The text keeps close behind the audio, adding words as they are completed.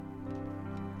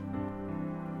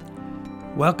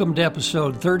Welcome to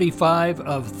episode 35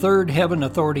 of Third Heaven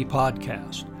Authority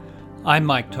Podcast. I'm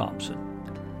Mike Thompson.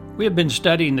 We have been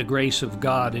studying the grace of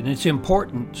God and its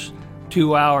importance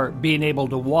to our being able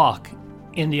to walk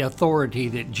in the authority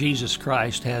that Jesus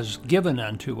Christ has given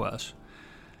unto us.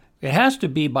 It has to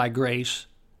be by grace.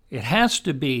 It has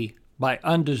to be by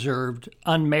undeserved,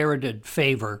 unmerited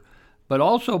favor, but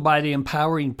also by the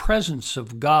empowering presence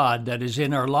of God that is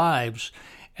in our lives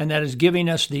and that is giving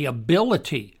us the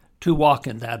ability to walk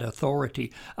in that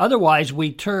authority. Otherwise,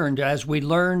 we turned, as we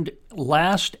learned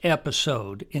last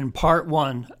episode in part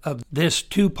 1 of this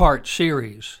 2-part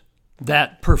series,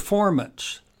 that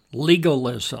performance,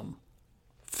 legalism,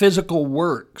 physical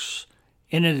works,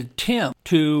 in an attempt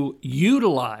to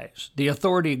utilize the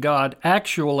authority of God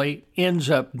actually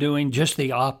ends up doing just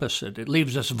the opposite. It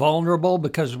leaves us vulnerable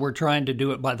because we're trying to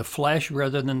do it by the flesh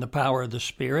rather than the power of the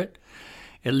Spirit.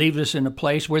 It leaves us in a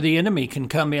place where the enemy can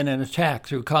come in and attack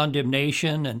through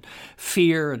condemnation and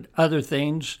fear and other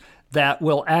things that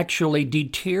will actually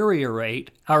deteriorate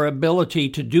our ability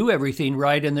to do everything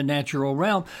right in the natural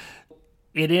realm.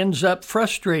 It ends up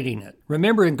frustrating it.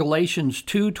 Remember in Galatians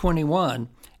 2:21,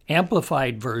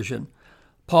 Amplified Version,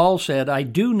 Paul said, I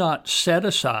do not set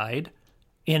aside,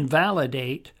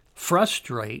 invalidate,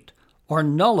 frustrate, or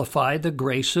nullify the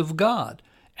grace of God.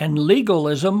 And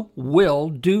legalism will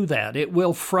do that. It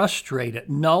will frustrate it,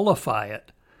 nullify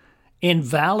it,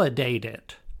 invalidate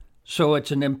it. So it's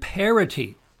an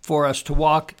imperative for us to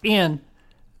walk in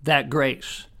that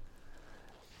grace.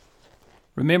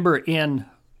 Remember in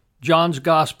John's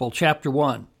Gospel, chapter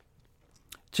 1,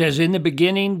 it says, in the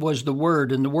beginning was the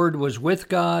Word, and the Word was with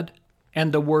God,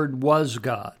 and the Word was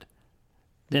God.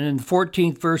 Then in the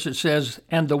 14th verse it says,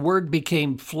 and the Word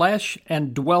became flesh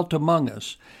and dwelt among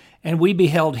us. And we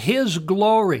beheld His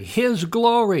glory.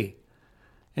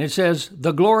 And it says,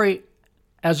 the glory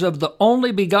as of the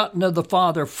only begotten of the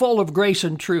Father, full of grace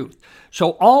and truth.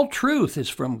 So all truth is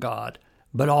from God,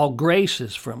 but all grace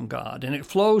is from God. And it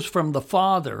flows from the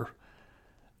Father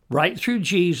right through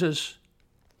Jesus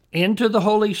into the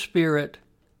Holy Spirit,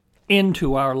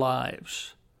 into our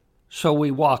lives. So we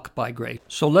walk by grace.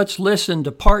 So let's listen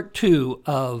to part 2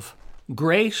 of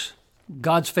Grace,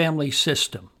 God's Family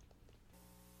System.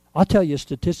 I'll tell you a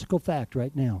statistical fact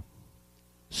right now.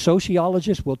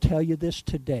 Sociologists will tell you this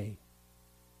today.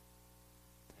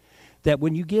 That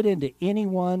when you get into any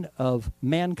one of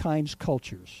mankind's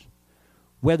cultures,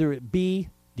 whether it be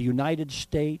the United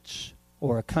States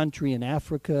or a country in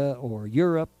Africa or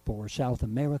Europe or South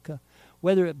America,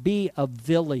 whether it be a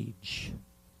village,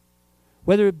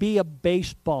 whether it be a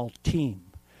baseball team,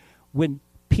 when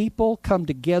people come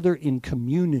together in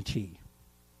community,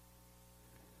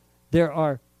 there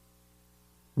are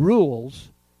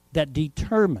rules that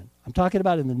determine, I'm talking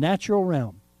about in the natural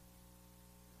realm,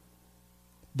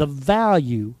 the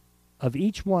value of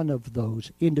each one of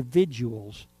those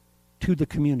individuals to the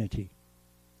community.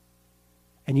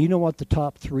 And you know what the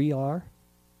top 3 are?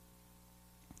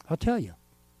 I'll tell you.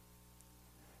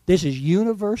 This is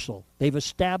universal. They've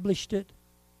established it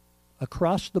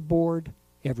across the board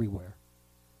everywhere.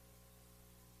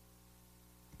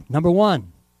 Number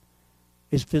 1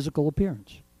 is physical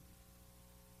appearance.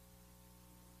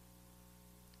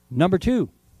 Number 2,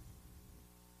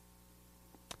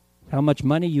 how much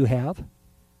money you have.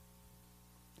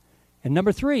 And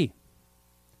number 3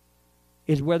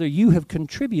 is whether you have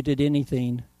contributed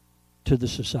anything to the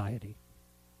society,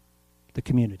 the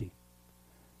community.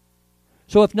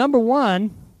 So if number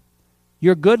 1,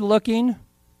 you're good looking,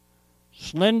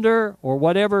 slender, or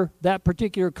whatever that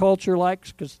particular culture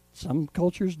likes, because some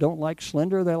cultures don't like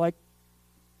slender, they like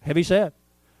heavy set.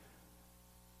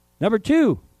 Number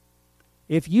 2,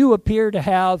 if you appear to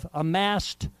have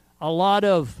amassed a lot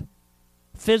of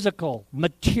physical,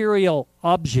 material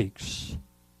objects,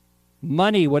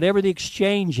 money, whatever the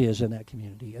exchange is in that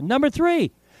community. And number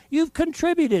 3, you've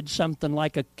contributed something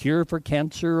like a cure for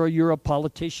cancer, or you're a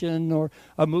politician or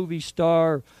a movie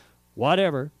star,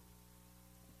 whatever,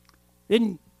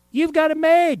 then you've got it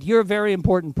made. You're a very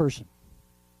important person.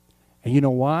 And you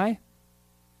know why?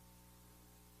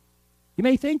 You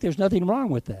may think there's nothing wrong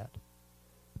with that.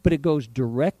 But it goes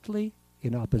directly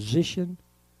in opposition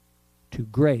to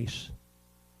grace,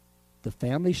 the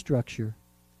family structure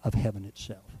of heaven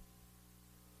itself.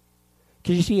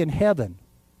 Because you see, in heaven,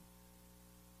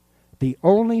 the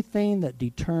only thing that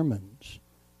determines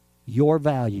your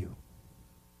value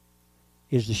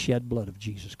is the shed blood of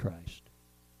Jesus Christ.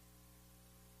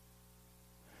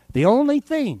 The only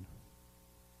thing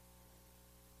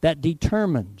that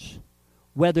determines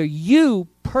whether you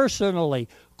personally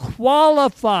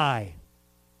qualify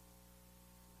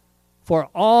for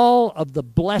all of the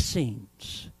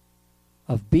blessings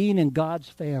of being in God's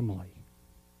family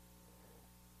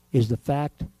is the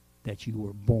fact that you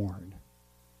were born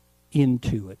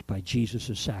into it by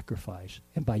Jesus' sacrifice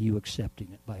and by you accepting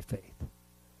it by faith.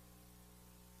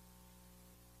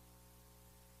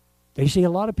 You see, a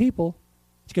lot of people,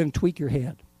 it's going to tweak your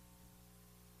head.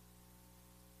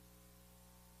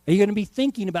 Are you going to be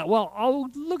thinking about, well, oh,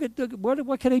 look at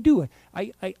what can I do?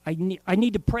 I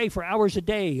need to pray for hours a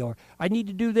day, or I need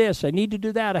to do this, I need to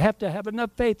do that, I have to have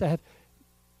enough faith.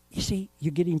 You see,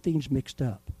 you're getting things mixed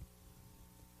up.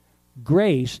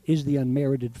 Grace is the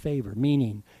unmerited favor,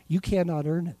 meaning you cannot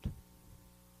earn it.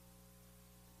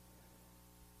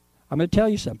 I'm going to tell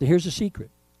you something. Here's a secret.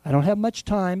 I don't have much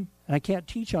time, and I can't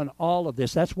teach on all of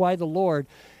this. That's why the Lord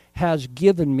has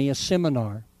given me a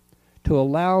seminar to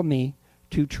allow me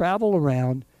to travel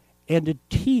around and to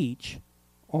teach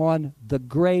on the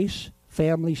grace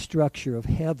family structure of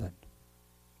heaven,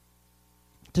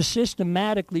 to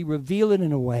systematically reveal it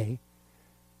in a way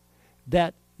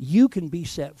that you can be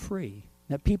set free,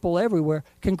 that people everywhere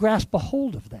can grasp a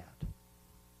hold of that.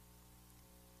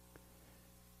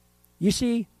 You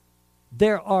see,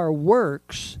 there are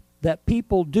works that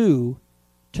people do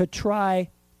to try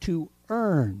to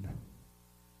earn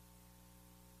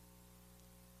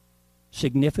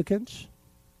significance,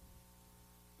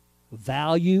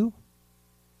 value,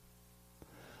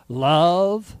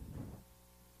 love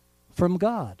from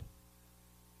God.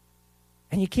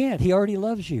 And you can't. He already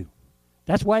loves you.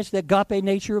 That's why it's the agape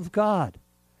nature of God.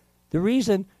 The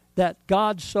reason that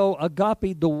God so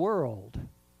agape the world,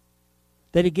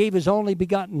 that he gave his only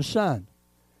begotten Son,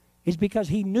 is because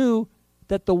he knew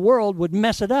that the world would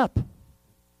mess it up.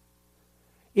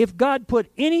 If God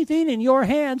put anything in your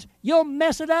hands, you'll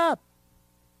mess it up.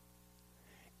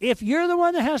 If you're the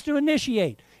one that has to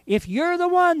initiate, if you're the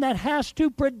one that has to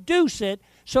produce it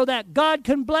so that God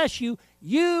can bless you,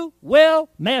 you will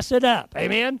mess it up.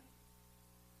 Amen?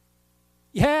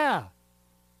 Yeah.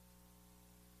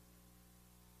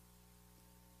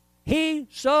 He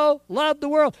so loved the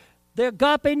world. The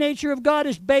agape nature of God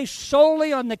is based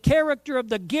solely on the character of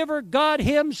the giver, God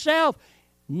himself,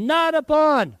 not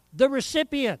upon the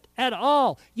recipient at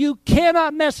all. You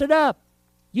cannot mess it up.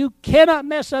 You cannot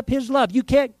mess up his love. You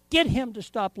can't get him to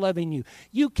stop loving you.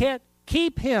 You can't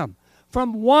keep him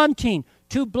from wanting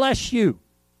to bless you.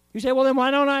 You say, well, then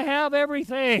why don't I have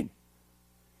everything?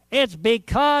 It's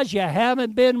because you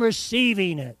haven't been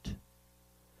receiving it.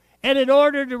 And in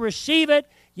order to receive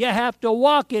it, you have to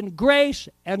walk in grace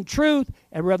and truth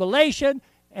and revelation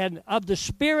and of the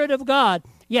Spirit of God.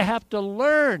 You have to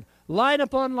learn line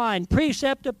upon line,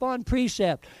 precept upon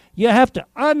precept. You have to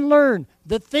unlearn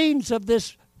the things of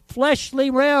this fleshly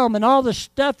realm and all the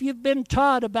stuff you've been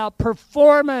taught about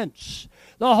performance.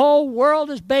 The whole world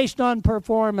is based on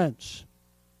performance.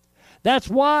 That's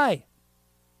why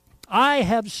I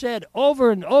have said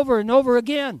over and over and over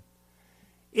again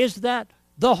is that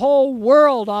the whole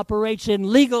world operates in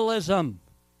legalism.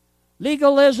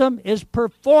 Legalism is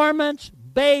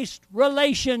performance-based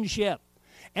relationship.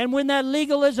 And when that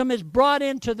legalism is brought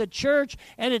into the church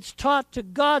and it's taught to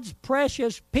God's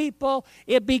precious people,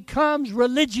 it becomes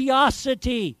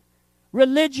religiosity.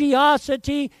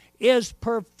 Religiosity is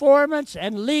performance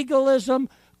and legalism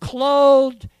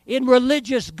clothed in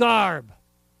religious garb.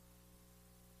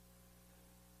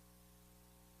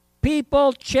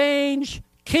 People change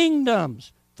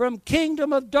kingdoms from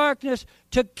kingdom of darkness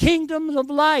to kingdoms of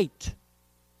light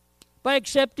by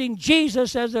accepting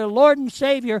Jesus as their Lord and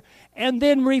Savior, and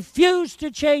then refuse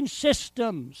to change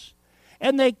systems.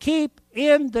 And they keep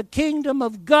in the kingdom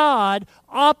of God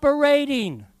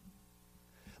operating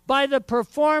by the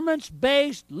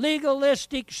performance-based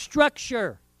legalistic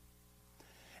structure.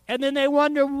 And then they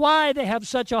wonder why they have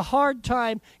such a hard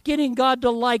time getting God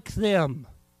to like them,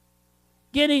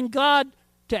 getting God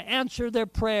to answer their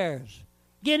prayers,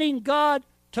 getting God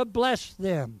to bless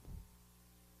them.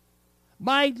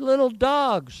 My little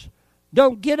dogs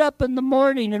don't get up in the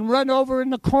morning and run over in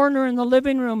the corner in the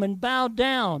living room and bow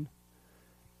down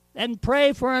and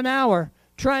pray for an hour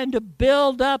trying to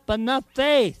build up enough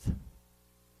faith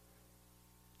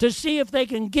to see if they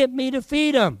can get me to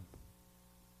feed them.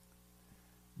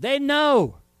 They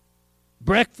know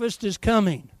breakfast is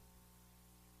coming.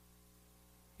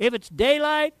 If it's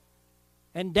daylight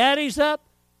and Daddy's up,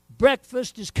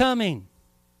 breakfast is coming.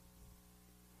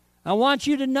 I want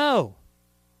you to know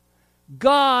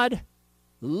God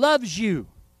loves you.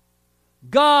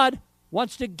 God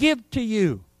wants to give to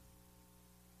you.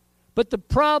 But the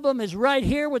problem is right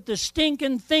here with the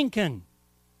stinking thinking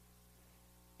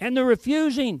and the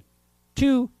refusing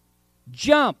to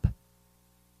jump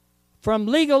from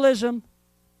legalism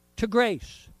to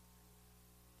grace.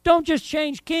 Don't just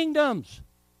change kingdoms.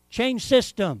 Change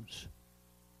systems.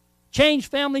 Change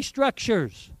family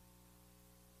structures.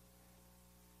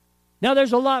 Now,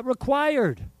 there's a lot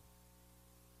required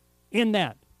in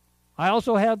that. I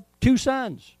also have 2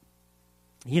 sons.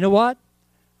 You know what?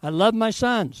 I love my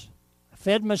sons. I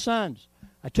fed my sons.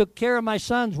 I took care of my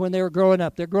sons when they were growing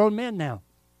up. They're grown men now.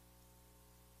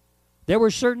 There were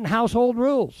certain household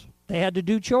rules. They had to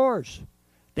do chores.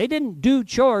 They didn't do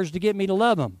chores to get me to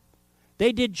love them.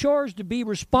 They did chores to be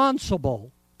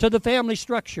responsible to the family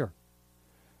structure.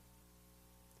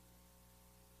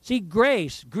 See,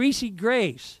 grace, greasy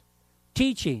grace,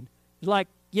 teaching is like,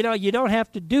 you don't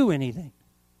have to do anything.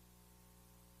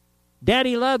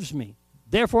 Daddy loves me.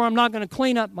 Therefore, I'm not going to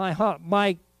clean up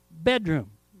my bedroom.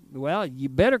 Well, you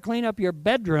better clean up your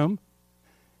bedroom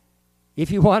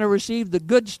if you want to receive the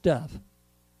good stuff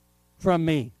from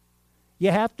me.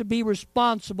 You have to be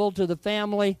responsible to the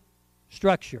family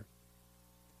structure.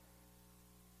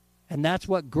 And that's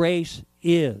what grace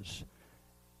is.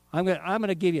 I'm going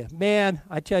to give you, man,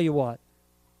 I tell you what,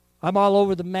 I'm all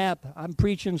over the map. I'm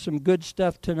preaching some good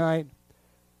stuff tonight.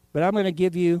 But I'm going to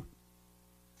give you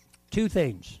two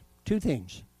things,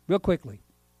 real quickly.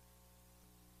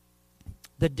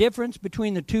 The difference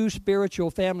between the 2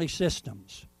 spiritual family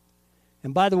systems.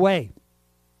 And by the way,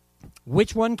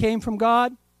 which one came from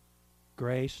God?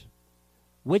 Grace.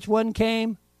 Which one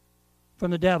came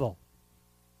from the devil?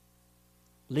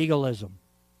 Legalism.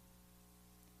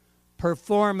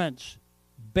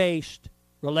 Performance-based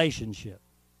relationship.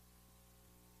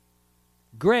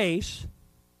 Grace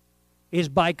is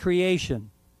by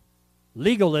creation.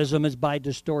 Legalism is by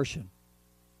distortion.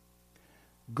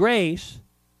 Grace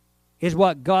is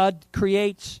what God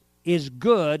creates is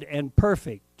good and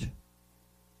perfect.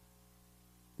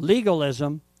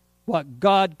 Legalism, what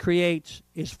God creates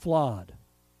is flawed.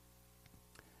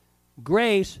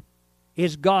 Grace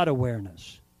is God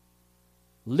awareness.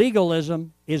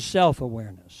 Legalism is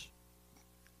self-awareness.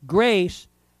 Grace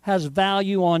has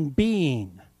value on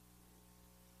being.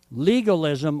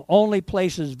 Legalism only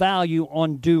places value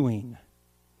on doing.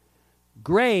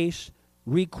 Grace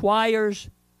requires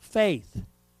faith.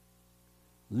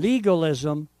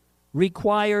 Legalism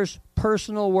requires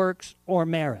personal works or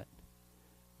merit.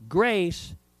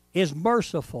 Grace is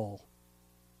merciful.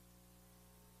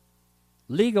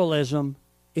 Legalism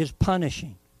is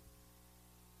punishing.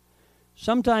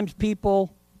 Sometimes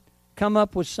people come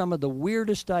up with some of the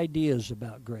weirdest ideas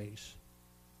about grace.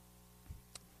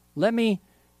 Let me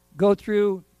go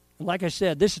through, like I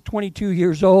said, this is 22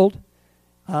 years old.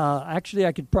 Actually,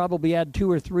 I could probably add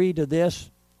 2 or 3 to this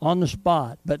on the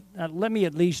spot, but let me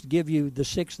at least give you the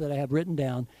 6 that I have written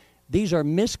down. These are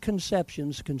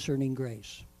misconceptions concerning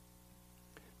grace.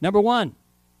 Number 1,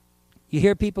 you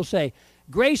hear people say,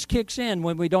 grace kicks in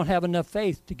when we don't have enough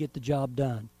faith to get the job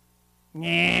done.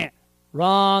 Nah,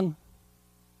 wrong.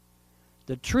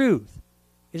 The truth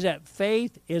is that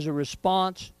faith is a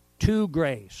response to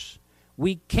grace.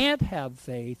 We can't have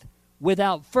faith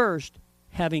without first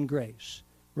having grace.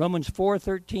 Romans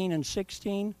 4:13 and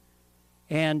 16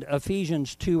 and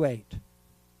Ephesians 2:8.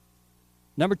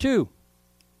 Number 2,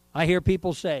 I hear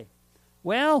people say,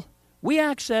 well, we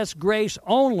access grace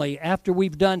only after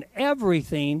we've done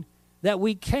everything that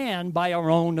we can by our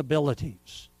own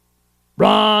abilities.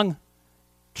 Wrong.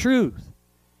 Truth.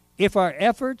 If our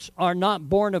efforts are not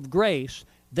born of grace,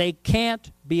 they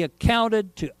can't be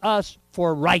accounted to us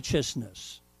for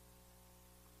righteousness.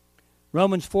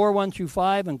 Romans 4:1 through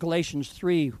 5 and Galatians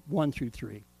 3:1 through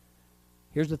 3.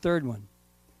 Here's the third one.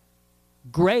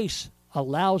 Grace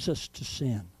allows us to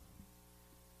sin.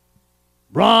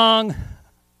 Wrong.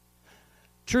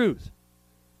 Truth.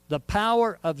 The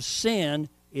power of sin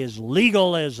is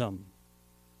legalism.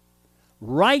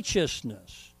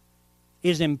 Righteousness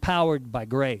is empowered by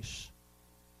grace.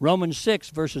 Romans 6,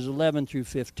 verses 11 through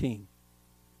 15.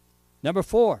 Number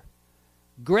 4,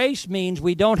 grace means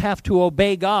we don't have to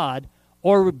obey God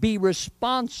or be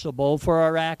responsible for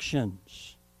our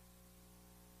actions.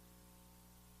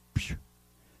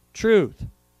 Truth.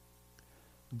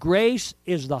 Grace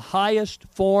is the highest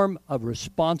form of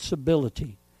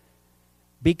responsibility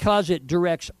because it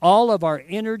directs all of our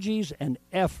energies and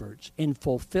efforts in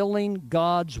fulfilling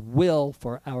God's will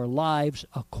for our lives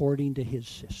according to His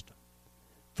system.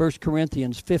 1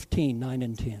 Corinthians 15, 9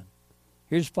 and 10.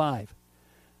 Here's 5.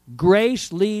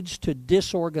 Grace leads to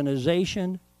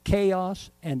disorganization, chaos,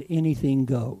 and anything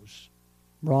goes.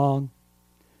 Wrong.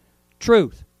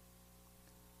 Truth.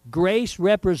 Grace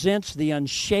represents the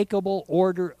unshakable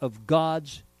order of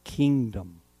God's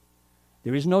kingdom.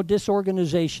 There is no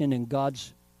disorganization in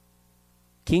God's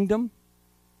kingdom,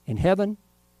 in heaven,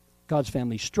 God's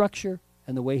family structure,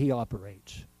 and the way He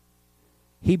operates.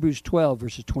 Hebrews 12,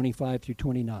 verses 25 through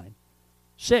 29.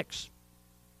 6,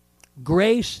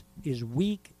 grace is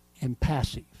weak and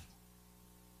passive.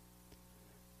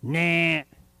 Nah.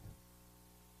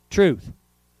 Truth.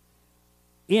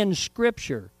 In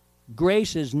Scripture,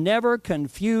 grace is never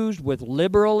confused with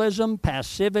liberalism,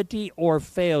 passivity, or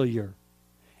failure.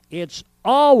 It's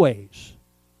always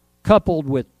coupled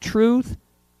with truth,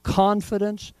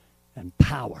 confidence, and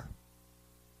power.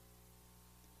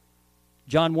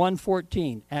 John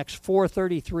 1:14, Acts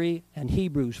 4:33, and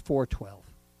Hebrews 4:12.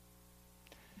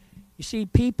 You see,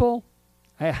 people,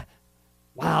 I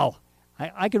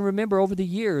can remember over the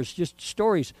years just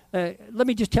stories. Let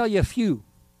me just tell you a few.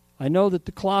 I know that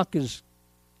the clock is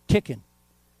ticking.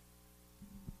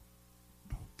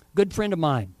 Good friend of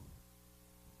mine,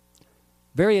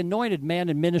 very anointed man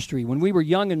in ministry. When we were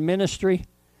young in ministry,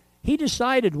 he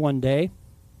decided one day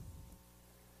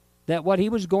that what he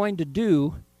was going to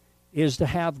do is to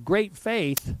have great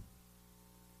faith.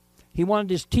 He wanted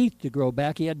his teeth to grow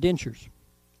back. He had dentures.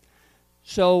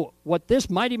 So what this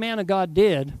mighty man of God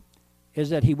did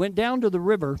is that he went down to the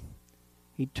river,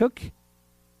 he took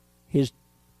his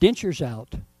dentures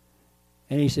out,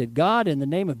 and he said, God, in the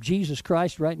name of Jesus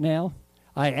Christ right now,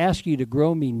 I ask you to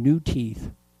grow me new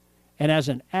teeth. And as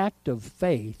an act of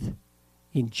faith,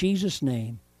 in Jesus'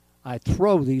 name, I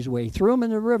throw these away. He threw them in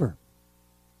the river.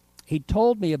 He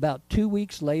told me about 2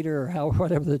 weeks later, or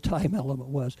whatever the time element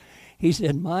was, he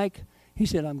said, Mike, he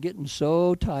said, I'm getting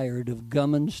so tired of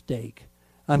gum and steak.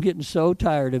 I'm getting so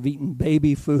tired of eating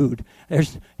baby food.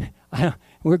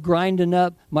 We're grinding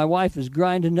up. My wife is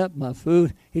grinding up my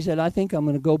food. He said, I think I'm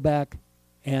going to go back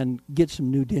and get some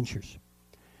new dentures.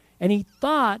 And he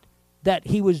thought that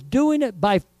he was doing it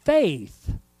by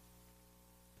faith.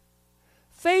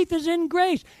 Faith is in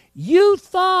grace. You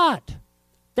thought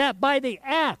that by the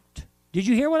act, did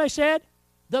you hear what I said?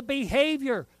 The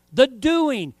behavior, the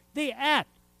doing, the act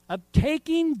of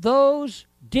taking those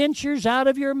dentures out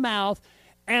of your mouth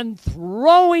and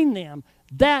throwing them,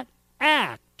 that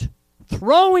act,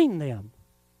 throwing them,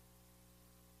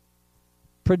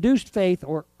 produced faith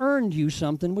or earned you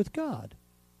something with God.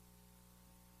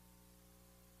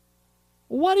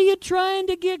 What are you trying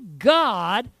to get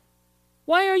God?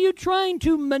 Why are you trying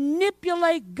to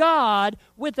manipulate God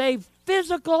with a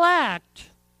physical act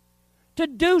to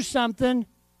do something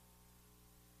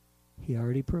He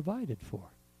already provided for?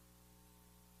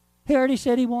 He already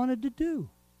said He wanted to do.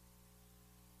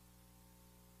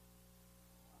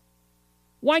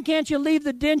 Why can't you leave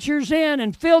the dentures in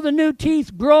and feel the new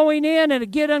teeth growing in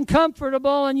and get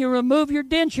uncomfortable and you remove your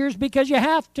dentures because you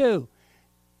have to?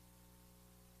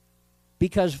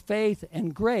 Because faith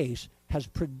and grace has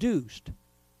produced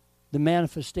the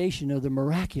manifestation of the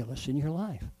miraculous in your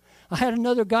life. I had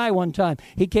another guy one time.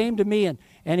 He came to me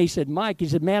and he said, Mike, he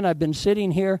said, man, I've been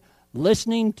sitting here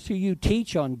listening to you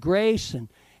teach on grace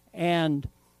and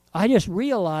I just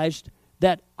realized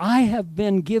that I have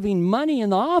been giving money in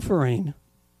the offering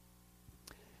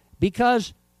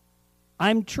because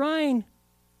I'm trying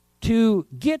to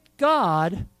get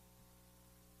God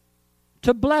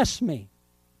to bless me.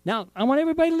 Now, I want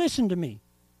everybody to listen to me.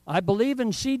 I believe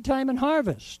in seed time and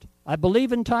harvest. I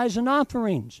believe in tithes and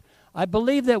offerings. I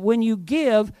believe that when you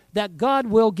give, that God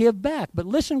will give back. But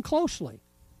listen closely.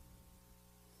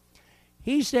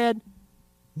 He said,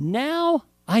 now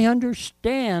I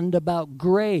understand about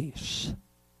grace.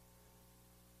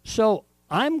 So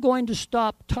I'm going to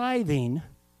stop tithing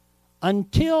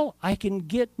until I can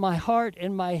get my heart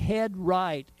and my head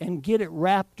right and get it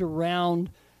wrapped around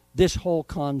this whole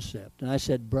concept. And I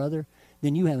said, brother,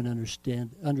 then you haven't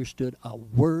understood a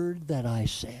word that I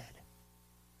said.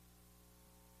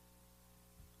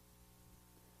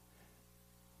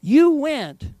 You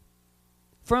went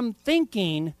from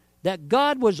thinking that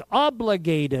God was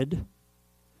obligated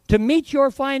to meet your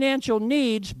financial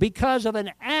needs because of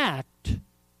an act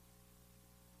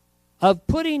of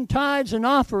putting tithes and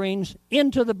offerings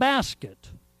into the basket,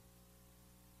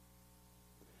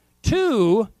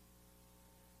 to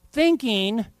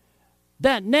thinking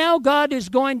that now God is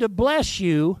going to bless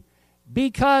you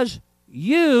because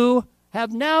you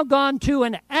have now gone to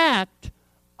an act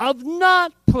of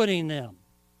not putting them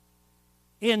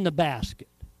in the basket.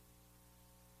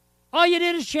 All you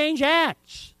did is change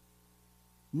acts.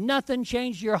 Nothing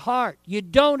changed your heart. You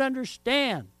don't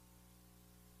understand.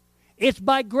 It's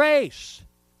by grace.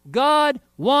 God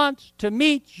wants to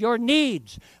meet your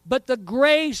needs. But the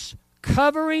grace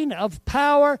covering of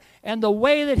power and the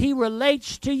way that He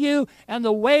relates to you and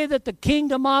the way that the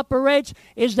kingdom operates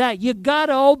is that you got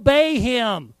to obey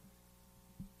Him.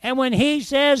 And when he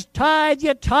says tithe,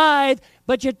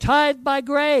 but you tithe by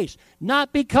grace.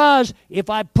 Not because if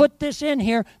I put this in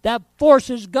here, that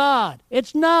forces God.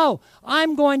 It's no,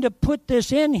 I'm going to put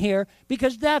this in here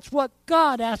because that's what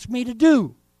God asked me to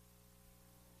do.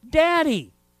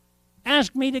 Daddy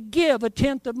asked me to give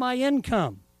 1/10 of my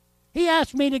income. He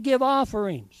asked me to give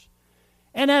offerings.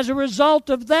 And as a result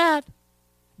of that,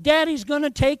 Daddy's going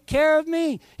to take care of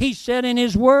me. He said in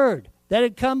his word that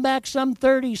it'd come back some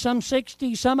 30, some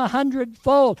 60, some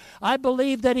 100-fold. I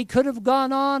believe that he could have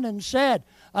gone on and said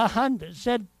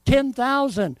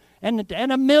 10,000 and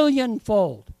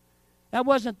 1,000,000-fold. That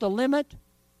wasn't the limit.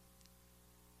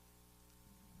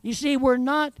 You see, we're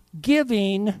not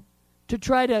giving to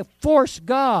try to force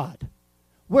God.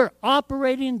 We're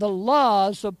operating the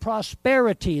laws of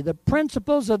prosperity, the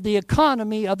principles of the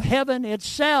economy of heaven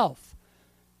itself.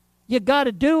 You got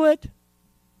to do it.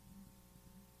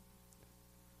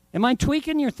 Am I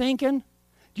tweaking your thinking?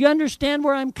 Do you understand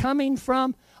where I'm coming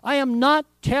from? I am not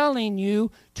telling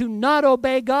you to not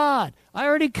obey God. I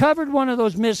already covered one of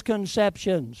those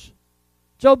misconceptions.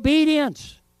 It's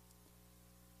obedience.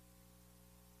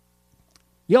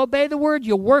 You obey the word,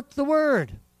 you work the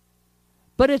word.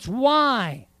 But it's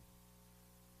why.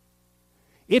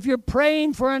 If you're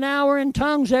praying for an hour in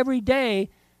tongues every day,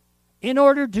 in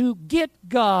order to get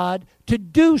God to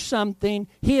do something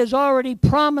he has already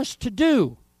promised to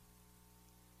do,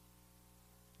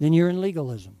 then you're in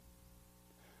legalism.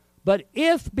 But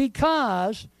if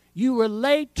because you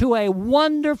relate to a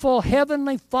wonderful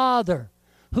heavenly Father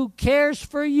who cares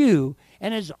for you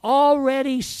and has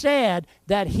already said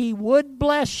that he would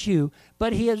bless you,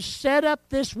 but he has set up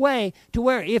this way to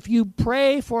where if you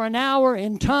pray for an hour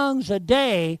in tongues a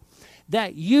day,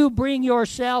 that you bring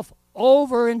yourself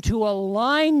over into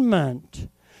alignment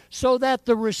so that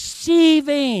the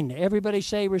receiving, everybody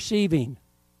say receiving.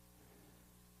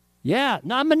 Yeah,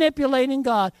 not manipulating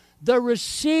God. The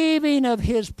receiving of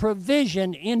his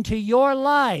provision into your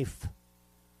life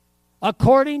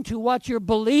according to what you're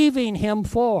believing him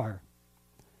for.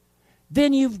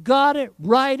 Then you've got it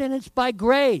right and it's by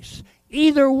grace.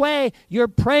 Either way, you're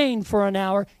praying for an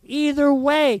hour. Either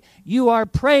way, you are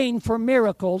praying for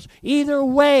miracles. Either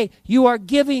way, you are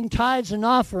giving tithes and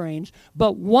offerings.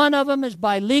 But one of them is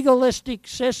by legalistic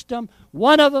system.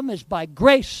 One of them is by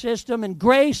grace system. And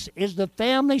grace is the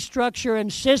family structure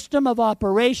and system of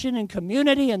operation and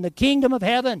community in the kingdom of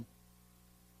heaven.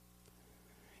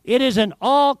 It is an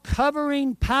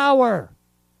all-covering power.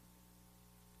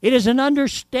 It is an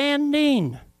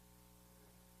understanding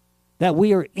that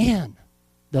we are in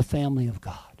the family of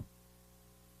God.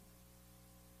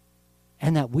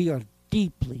 And that we are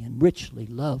deeply and richly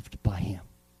loved by him.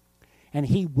 And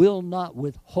he will not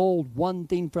withhold one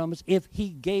thing from us if he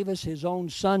gave us his own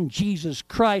son, Jesus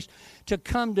Christ, to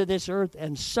come to this earth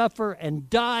and suffer and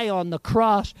die on the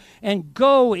cross and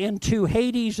go into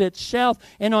Hades itself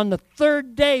and on the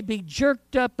third day be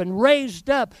jerked up and raised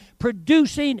up,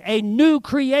 producing a new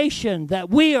creation that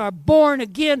we are born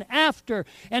again after,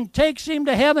 and takes him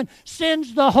to heaven,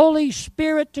 sends the Holy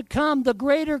Spirit to come, the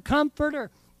greater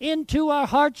comforter, into our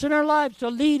hearts and our lives to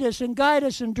lead us and guide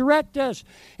us and direct us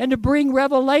and to bring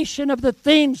revelation of the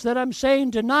things that I'm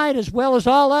saying tonight as well as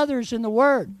all others in the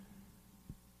Word.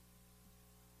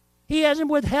 He hasn't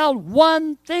withheld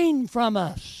one thing from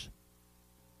us.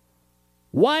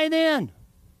 Why then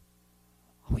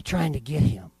are we trying to get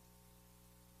him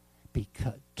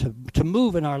to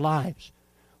move in our lives?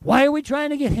 Why are we trying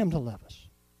to get him to love us?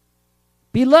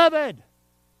 Beloved,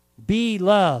 be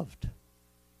loved.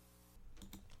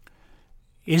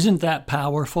 Isn't that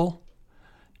powerful?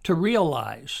 To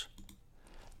realize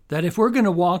that if we're going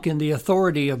to walk in the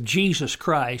authority of Jesus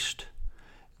Christ,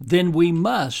 then we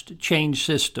must change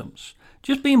systems.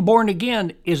 Just being born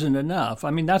again isn't enough. I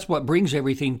mean, that's what brings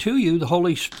everything to you. The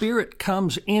Holy Spirit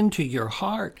comes into your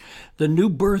heart. The new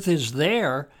birth is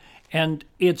there, and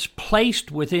it's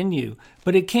placed within you.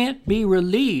 But it can't be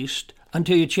released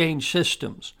until you change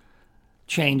systems.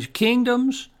 Change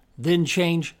kingdoms, then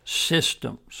change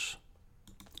systems.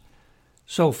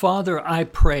 So, Father, I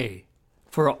pray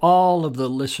for all of the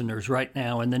listeners right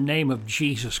now in the name of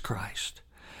Jesus Christ.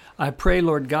 I pray,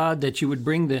 Lord God, that you would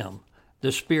bring them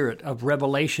the spirit of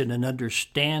revelation and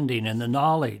understanding and the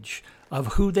knowledge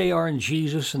of who they are in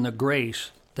Jesus and the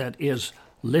grace that is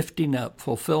lifting up,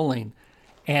 fulfilling,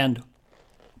 and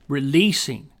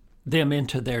releasing them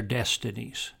into their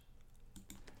destinies.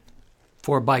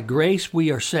 For by grace we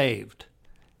are saved,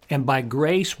 and by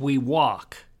grace we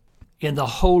walk in the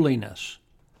holiness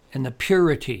and the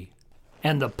purity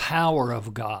and the power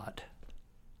of God.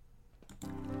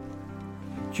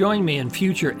 Join me in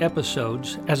future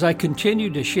episodes as I continue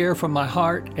to share from my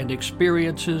heart and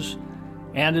experiences,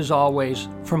 and as always,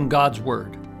 from God's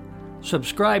Word.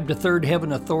 Subscribe to Third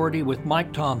Heaven Authority with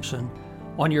Mike Thompson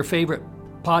on your favorite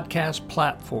podcast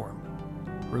platform.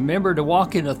 Remember to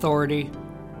walk in authority,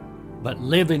 but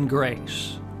live in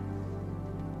grace.